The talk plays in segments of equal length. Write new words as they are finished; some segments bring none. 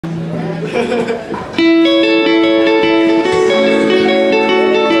One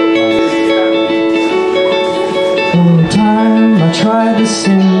time I tried to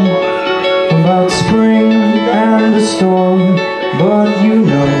sing about spring and the storm, but you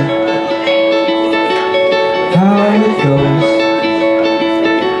know how it goes.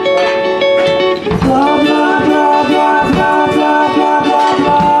 Blah blah blah blah blah blah blah blah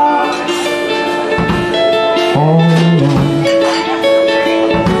blah. All alone.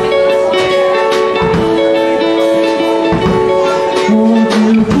 Would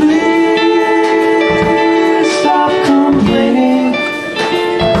you please stop complaining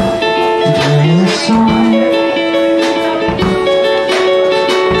and play a song?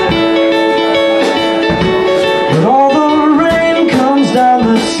 But all the rain comes down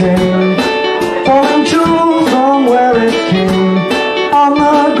the same, falling true from where it came, on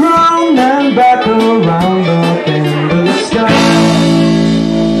the ground and back around up into the sky.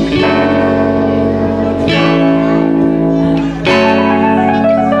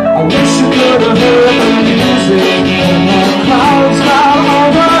 I wish you could have heard the music when the clouds got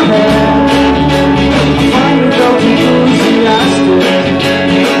overhead. I finally felt enthusiastic,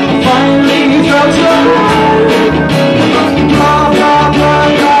 I finally felt alive. Blah blah blah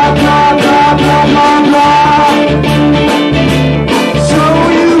blah blah blah blah blah blah. So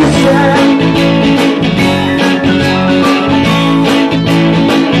you said,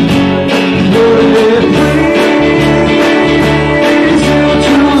 would it please you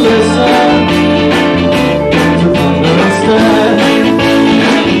to listen, to understand?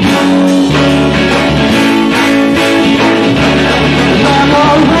 And the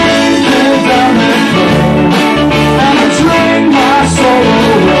rain came down and fell, and it drained my soul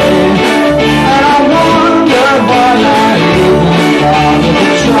away, and I wondered why I even bothered to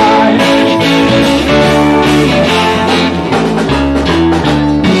try.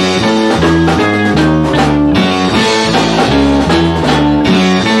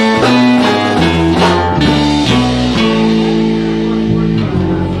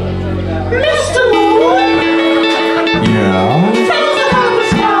 Mr. Moon, Yeah, tell us about the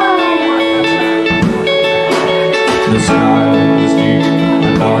sky. the sky is deep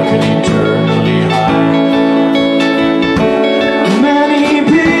and dark and eternally high. Many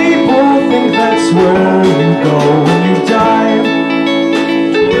people think that's where you go when you die.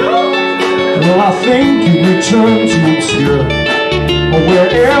 Well, I think you return to obscure, or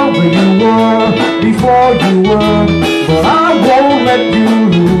wherever you were before you were. But I won't let you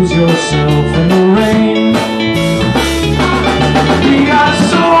lose yourself in the rain. We got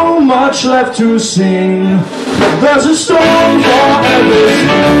so much left to sing. There's a storm for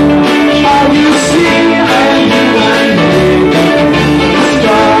everything. All you see and you and